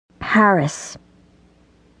Paris.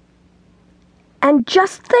 And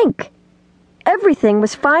just think, everything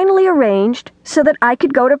was finally arranged so that I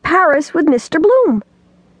could go to Paris with Mr. Bloom.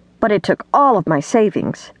 But it took all of my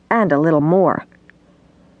savings, and a little more.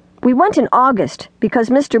 We went in August because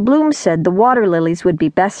Mr. Bloom said the water lilies would be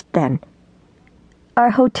best then.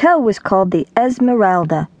 Our hotel was called the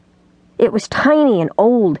Esmeralda. It was tiny and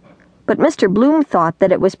old, but Mr. Bloom thought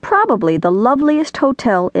that it was probably the loveliest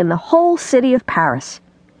hotel in the whole city of Paris.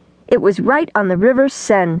 It was right on the river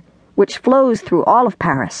Seine, which flows through all of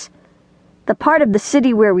Paris. The part of the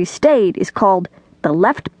city where we stayed is called the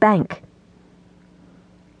Left Bank.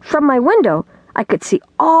 From my window, I could see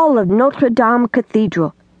all of Notre Dame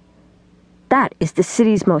Cathedral. That is the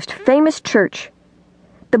city's most famous church.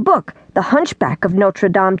 The book, The Hunchback of Notre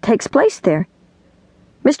Dame, takes place there.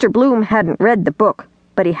 Mr. Bloom hadn't read the book,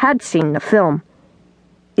 but he had seen the film.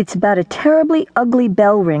 It's about a terribly ugly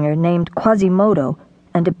bell ringer named Quasimodo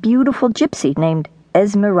and a beautiful gypsy named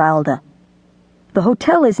Esmeralda. The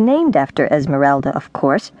hotel is named after Esmeralda, of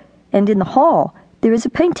course, and in the hall there is a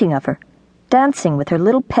painting of her, dancing with her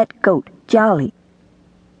little pet goat, Jolly.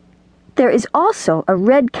 There is also a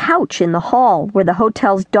red couch in the hall where the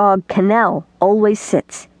hotel's dog, Canel, always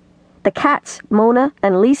sits. The cats, Mona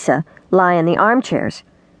and Lisa, lie in the armchairs,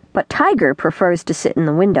 but Tiger prefers to sit in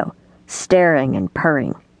the window, staring and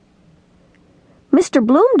purring. Mr.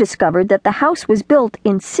 Bloom discovered that the house was built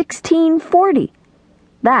in 1640.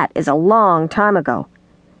 That is a long time ago.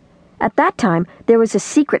 At that time, there was a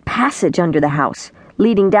secret passage under the house,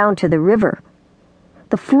 leading down to the river.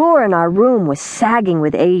 The floor in our room was sagging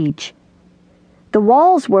with age. The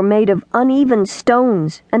walls were made of uneven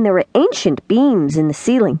stones, and there were ancient beams in the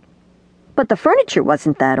ceiling. But the furniture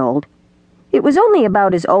wasn't that old. It was only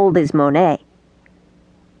about as old as Monet.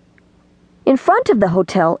 In front of the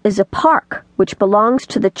hotel is a park which belongs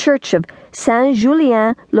to the church of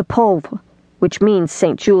Saint-Julien-le-Pauvre, which means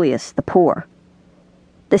St. Julius the Poor.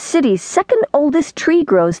 The city's second oldest tree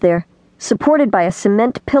grows there, supported by a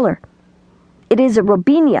cement pillar. It is a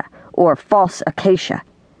robinia, or false acacia,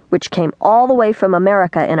 which came all the way from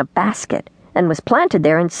America in a basket and was planted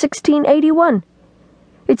there in 1681.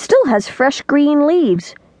 It still has fresh green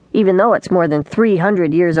leaves, even though it's more than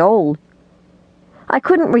 300 years old. I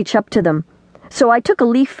couldn't reach up to them, so I took a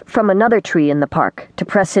leaf from another tree in the park to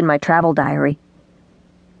press in my travel diary.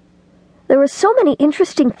 There were so many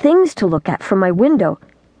interesting things to look at from my window,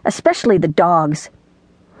 especially the dogs.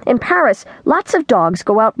 In Paris, lots of dogs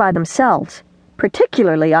go out by themselves,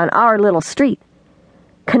 particularly on our little street.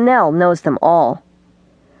 Canel knows them all.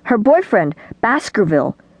 Her boyfriend,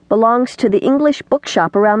 Baskerville, belongs to the English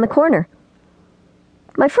bookshop around the corner.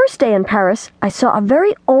 My first day in Paris, I saw a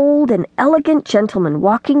very old and elegant gentleman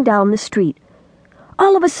walking down the street.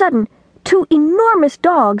 All of a sudden, 2 enormous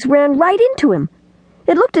dogs ran right into him.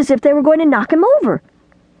 It looked as if they were going to knock him over.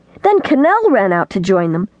 Then Canel ran out to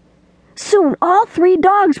join them. Soon, all 3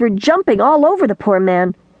 dogs were jumping all over the poor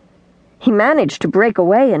man. He managed to break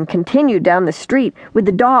away and continued down the street with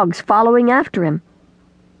the dogs following after him.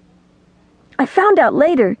 I found out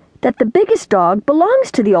later that the biggest dog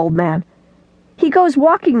belongs to the old man. He goes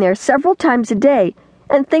walking there several times a day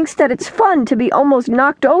and thinks that it's fun to be almost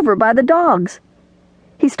knocked over by the dogs.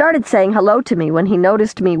 He started saying hello to me when he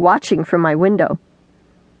noticed me watching from my window.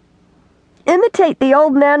 "Imitate the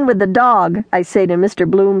old man with the dog," I say to Mr.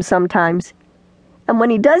 Bloom sometimes. And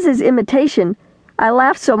when he does his imitation, I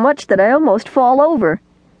laugh so much that I almost fall over.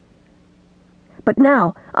 But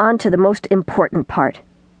now, on to the most important part.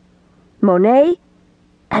 Monet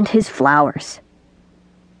and his flowers.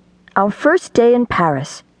 Our first day in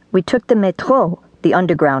Paris, we took the métro, the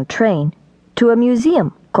underground train, to a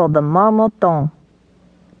museum called the Marmottan.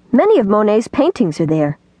 Many of Monet's paintings are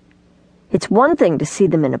there. It's one thing to see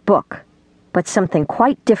them in a book, but something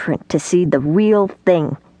quite different to see the real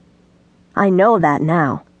thing. I know that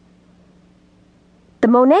now. The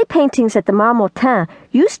Monet paintings at the Marmottan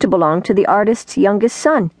used to belong to the artist's youngest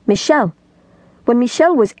son, Michel. When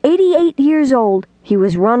Michel was 88 years old, he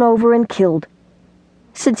was run over and killed.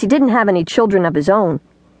 Since he didn't have any children of his own,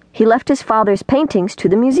 he left his father's paintings to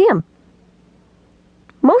the museum.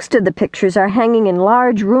 Most of the pictures are hanging in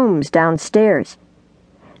large rooms downstairs.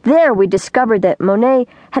 There we discovered that Monet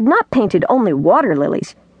had not painted only water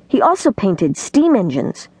lilies. He also painted steam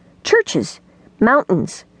engines, churches,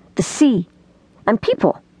 mountains, the sea, and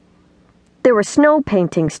people. There were snow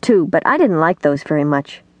paintings too, but I didn't like those very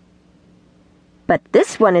much. "But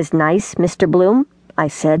this one is nice, Mr. Bloom," I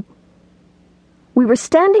said. We were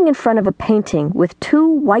standing in front of a painting with 2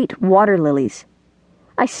 white water lilies.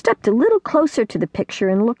 I stepped a little closer to the picture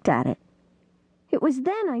and looked at it. It was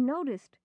then I noticed